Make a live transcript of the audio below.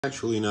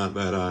Actually not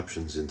bad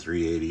options in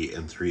 380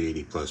 and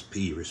 380 plus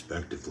P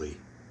respectively.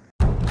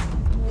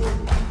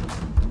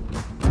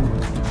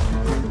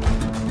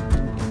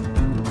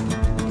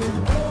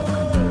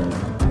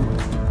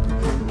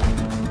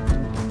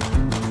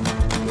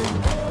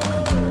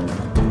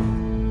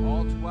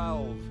 All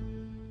 12,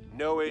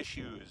 no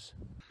issues.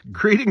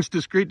 Greetings,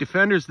 discreet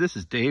defenders. This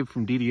is Dave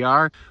from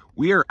DDR.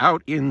 We are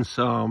out in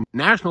some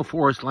national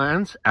forest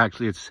lands.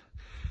 Actually, it's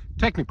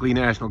technically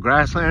national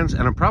grasslands,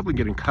 and I'm probably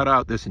getting cut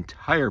out this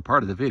entire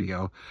part of the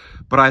video,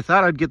 but I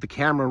thought I'd get the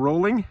camera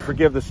rolling.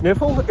 Forgive the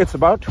sniffle. It's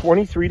about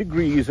 23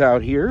 degrees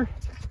out here.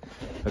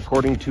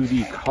 According to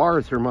the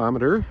car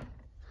thermometer,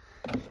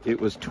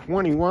 it was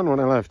 21 when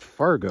I left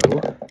Fargo.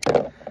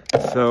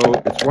 So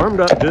it's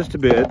warmed up just a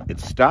bit. It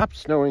stopped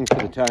snowing for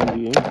the time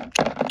being.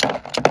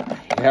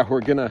 Yeah, we're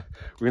gonna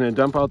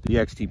dump out the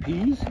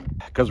XTPs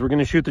because we're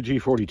gonna shoot the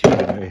G42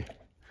 today.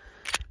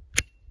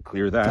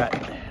 Clear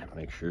that,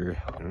 make sure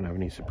we don't have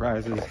any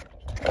surprises.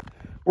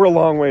 We're a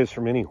long ways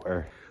from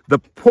anywhere. The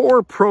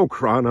poor Pro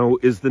Chrono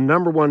is the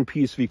 #1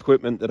 piece of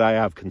equipment that I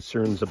have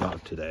concerns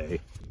about today,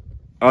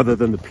 other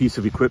than the piece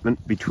of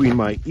equipment between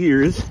my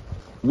ears,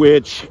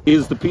 which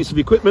is the piece of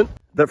equipment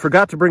that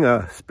forgot to bring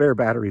a spare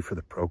battery for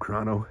the Pro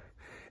Chrono.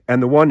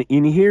 And the one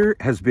in here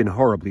has been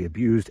horribly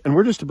abused, and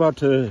we're just about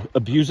to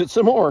abuse it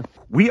some more.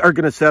 We are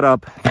gonna set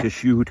up to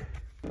shoot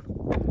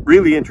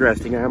really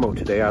interesting ammo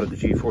today out of the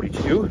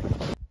G42.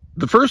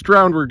 The first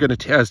round we're going to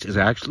test is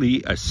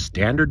actually a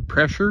standard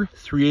pressure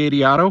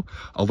 380 auto,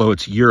 although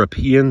it's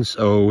European,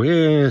 so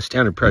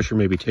standard pressure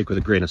maybe take with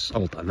a grain of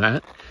salt on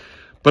that.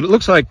 But it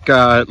looks like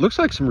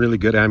some really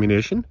good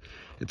ammunition.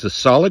 It's a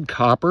solid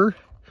copper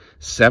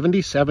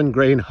 77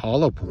 grain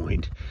hollow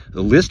point.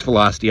 The list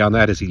velocity on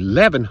that is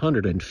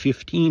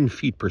 1115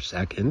 feet per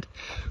second.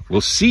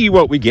 We'll see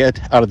what we get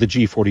out of the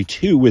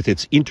G42 with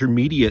its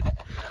intermediate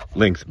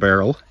length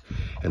barrel.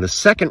 And the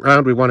second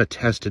round we want to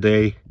test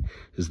today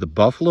is the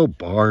Buffalo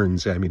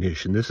Barnes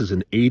ammunition. This is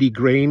an 80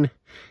 grain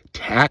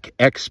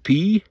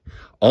TAC-XP,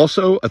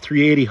 also a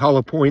 380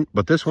 hollow point,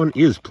 but this one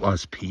is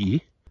plus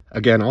P.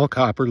 Again, all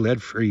copper,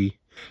 lead free.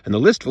 And the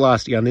list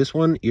velocity on this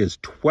one is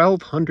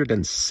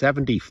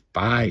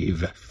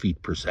 1,275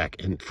 feet per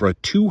second for a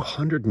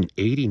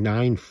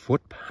 289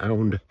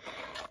 foot-pound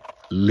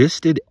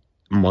listed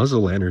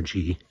muzzle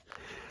energy.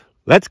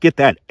 Let's get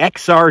that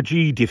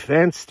XRG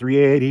Defense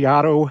 380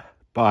 auto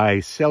by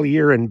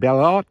Sellier and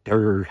Bellot,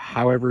 or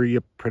however you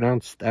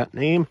pronounce that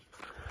name.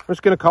 I'm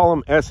just going to call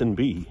them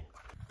S&B.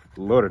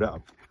 Load it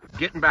up.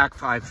 Getting back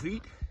 5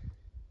 feet.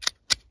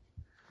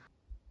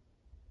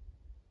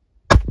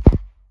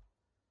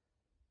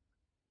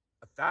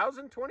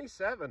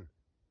 $1,027.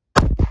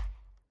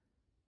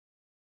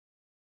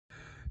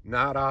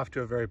 Not off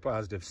to a very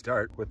positive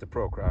start with the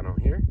Pro Chrono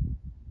here.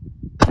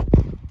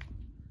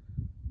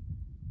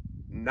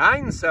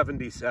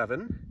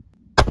 $977.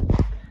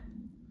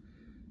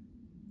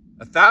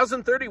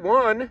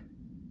 $1,031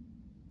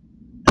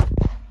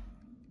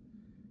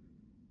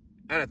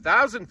 and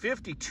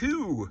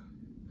 $1,052.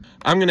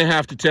 I'm gonna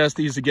have to test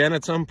these again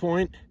at some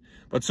point,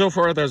 but so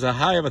far there's a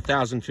high of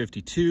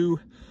 1,052,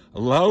 a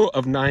low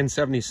of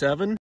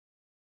 977.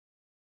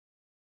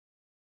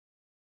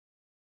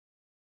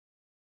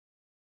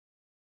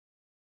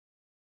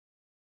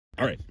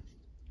 All right,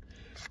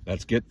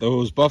 let's get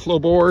those buffalo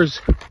bores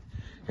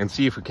and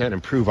see if we can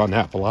improve on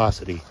that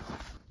velocity.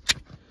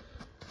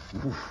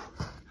 Oof.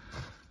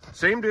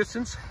 Same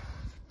distance,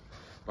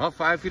 about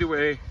 5 feet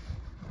away.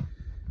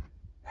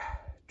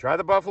 Try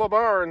the Buffalo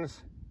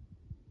Barnes.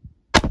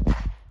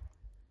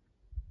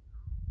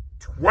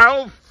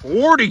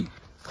 1240.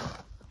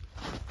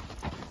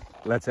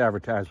 Let's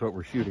advertise what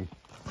we're shooting.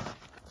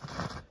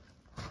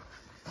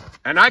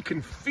 And I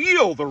can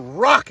feel the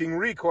rocking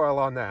recoil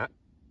on that.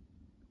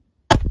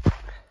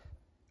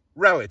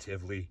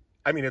 Relatively.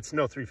 I mean, it's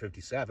no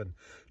 357.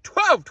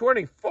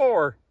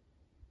 1224.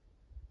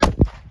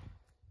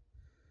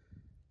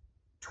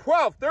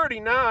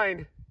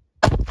 1239.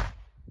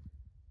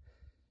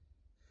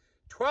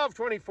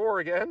 1224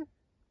 again.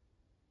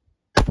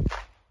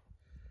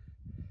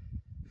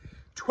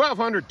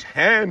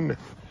 1210.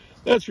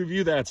 Let's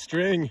review that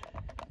string.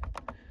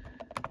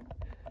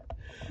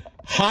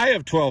 High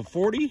of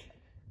 1240.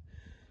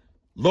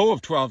 Low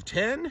of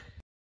 1210.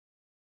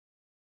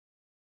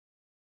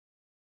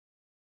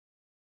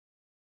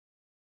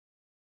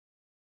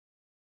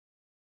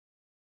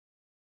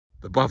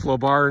 The Buffalo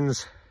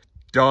Barnes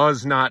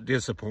does not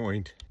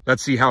disappoint.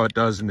 Let's see how it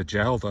does in the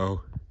gel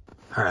though.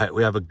 All right,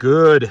 we have a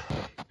good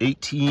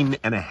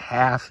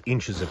 18.5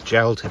 inches of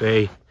gel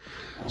today.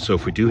 So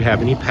if we do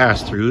have any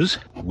pass-throughs,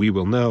 we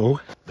will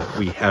know that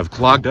we have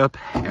clogged up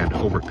and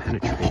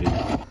over-penetrated.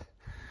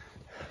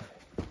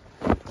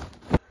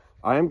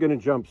 I am going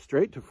to jump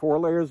straight to 4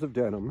 layers of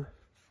denim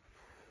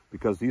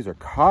because these are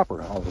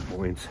copper hollow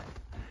points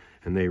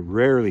and they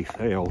rarely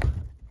fail.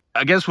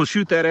 I guess we'll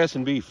shoot that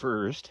S&B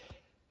first.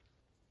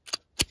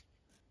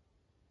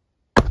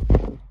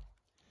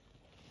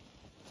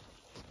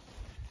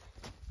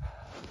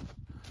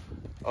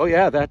 Oh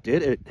yeah, that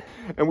did it.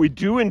 And we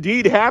do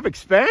indeed have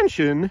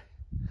expansion,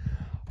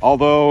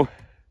 although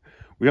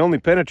we only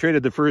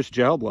penetrated the first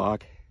gel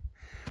block.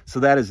 So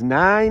that is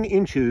 9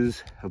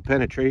 inches of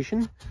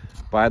penetration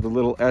by the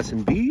little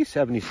S&B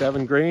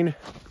 77 grain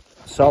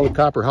solid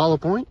copper hollow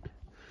point.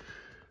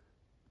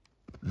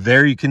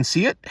 There you can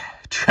see it,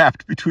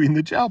 trapped between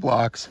the gel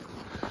blocks.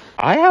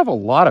 I have a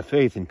lot of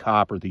faith in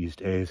copper these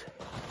days.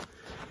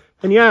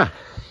 And yeah,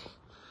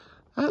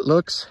 that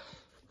looks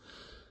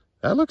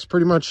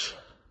pretty much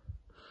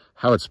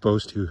how it's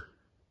supposed to.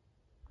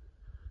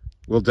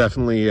 We'll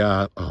definitely,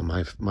 oh,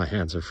 my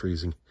hands are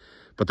freezing.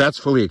 But that's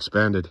fully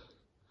expanded.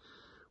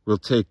 We'll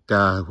take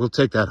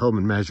that home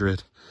and measure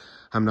it.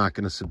 I'm not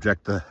going to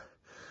subject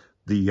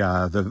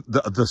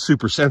the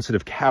super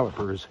sensitive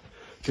calipers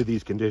to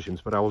these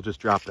conditions, but I will just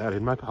drop that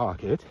in my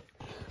pocket,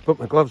 put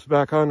my gloves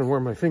back on, and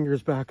wear my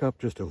fingers back up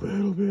just a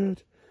little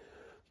bit.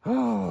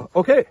 Oh,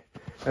 okay.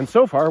 And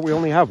so far, we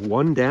only have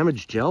 1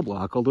 damaged gel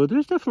block, although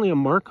there's definitely a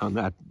mark on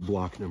that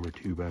block number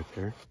 2 back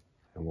there.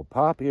 And we'll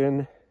pop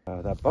in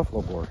that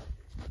buffalo bore.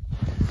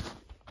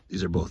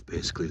 These are both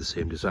basically the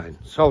same design.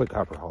 Solid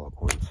copper hollow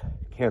points.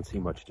 Can't see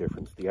much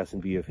difference. The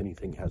S&B, if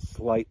anything, has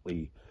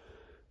slightly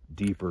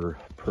deeper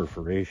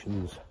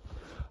perforations.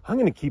 I'm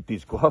going to keep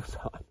these gloves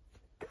on.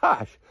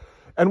 Gosh,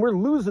 and we're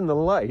losing the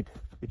light.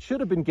 It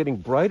should have been getting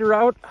brighter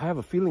out. I have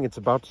a feeling it's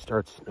about to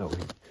start snowing.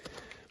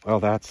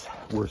 Well, that's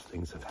worse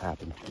things have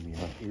happened to me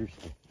out here.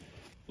 So.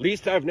 At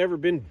least I've never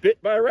been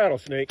bit by a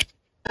rattlesnake.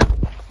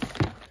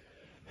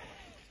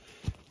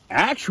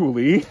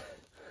 Actually,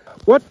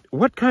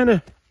 what kind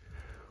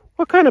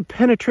of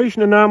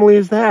penetration anomaly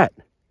is that?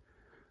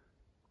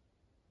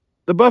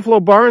 The Buffalo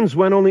Barnes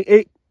went only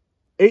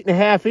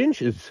 8.5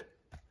 inches.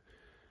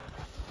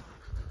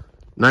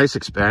 Nice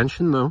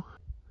expansion though.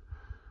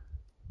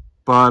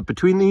 But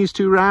between these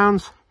 2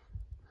 rounds,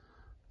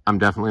 I'm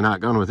definitely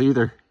not going with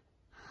either.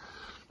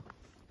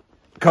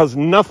 Because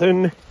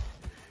nothing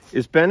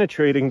is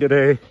penetrating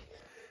today.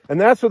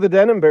 And that's with the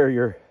denim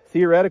barrier.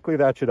 Theoretically,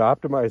 that should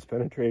optimize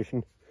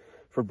penetration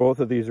for both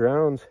of these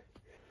rounds.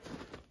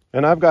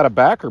 And I've got a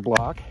backer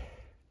block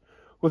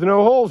with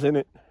no holes in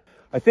it.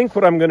 I think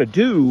what I'm going to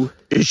do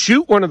is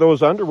shoot one of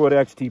those Underwood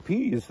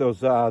XTPs,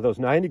 those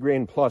 90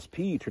 grain plus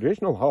P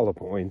traditional hollow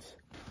points.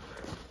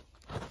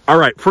 All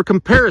right, for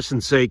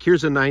comparison's sake,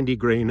 here's a 90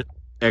 grain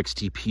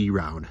XTP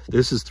round.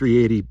 This is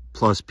 380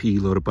 plus P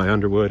loaded by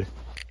Underwood.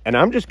 And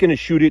I'm just going to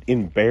shoot it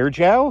in bare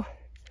gel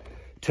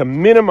to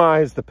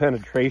minimize the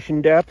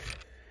penetration depth.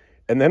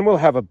 And then we'll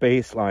have a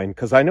baseline,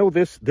 because I know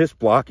this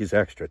block is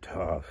extra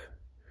tough.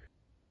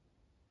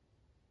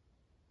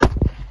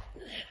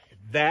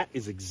 That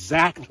is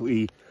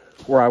exactly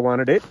where I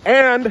wanted it.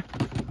 And,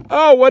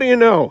 oh, what do you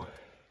know?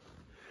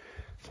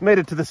 It's made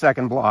it to the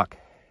second block.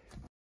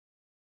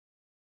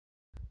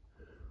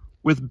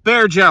 With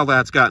bare gel,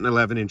 that's gotten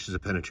 11 inches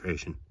of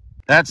penetration.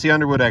 That's the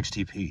Underwood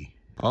XTP.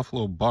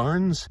 Buffalo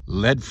Barnes,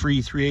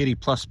 lead-free 380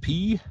 plus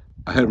P,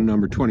 item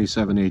number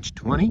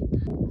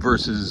 27H20,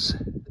 versus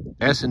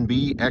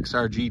S&B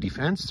XRG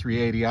Defense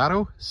 380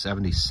 Auto,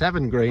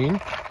 77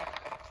 grain.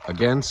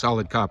 Again,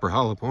 solid copper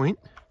hollow point.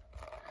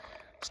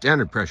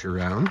 Standard pressure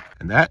round.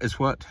 And that is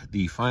what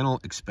the final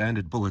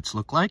expanded bullets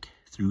look like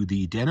through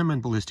the denim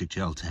and ballistic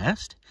gel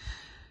test.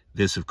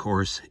 This, of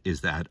course,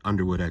 is that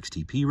Underwood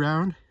XTP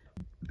round.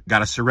 Got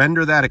to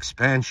surrender that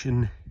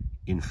expansion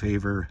in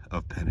favor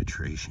of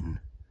penetration.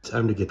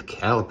 Time to get the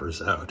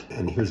calipers out.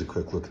 And here's a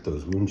quick look at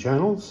those wound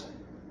channels.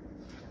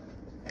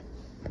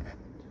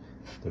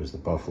 There's the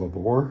buffalo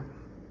bore.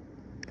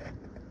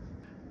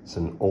 It's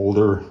an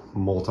older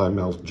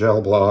multi-melt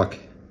gel block.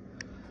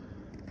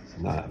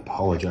 And I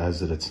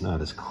apologize that it's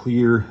not as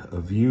clear a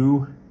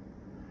view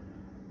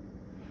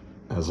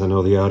as I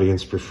know the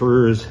audience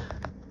prefers,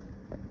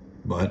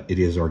 but it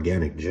is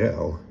organic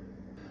gel.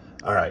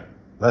 All right,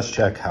 let's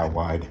check how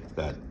wide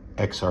that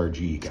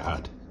XRG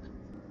got.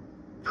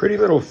 Pretty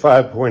little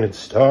 5-pointed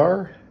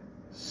star,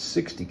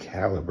 60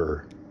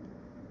 caliber.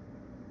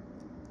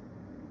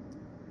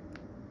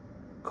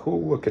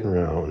 Cool looking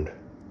round.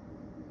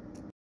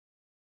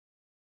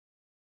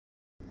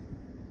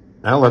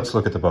 Now let's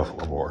look at the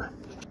buffalo bore.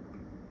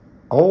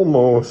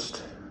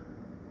 Almost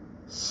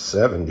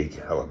 70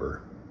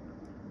 caliber.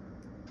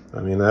 I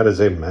mean, that is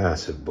a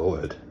massive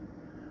bullet.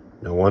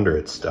 No wonder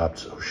it stopped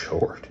so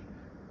short.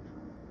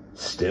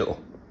 Still,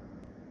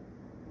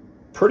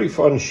 pretty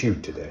fun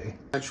shoot today.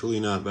 Actually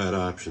not bad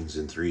options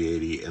in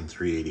 380 and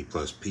 380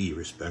 plus P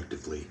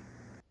respectively.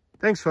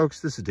 Thanks folks,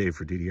 this is Dave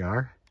for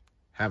DDR.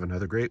 Have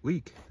another great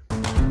week. All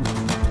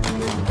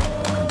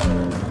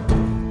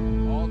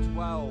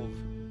 12,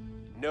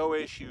 no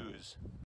issues.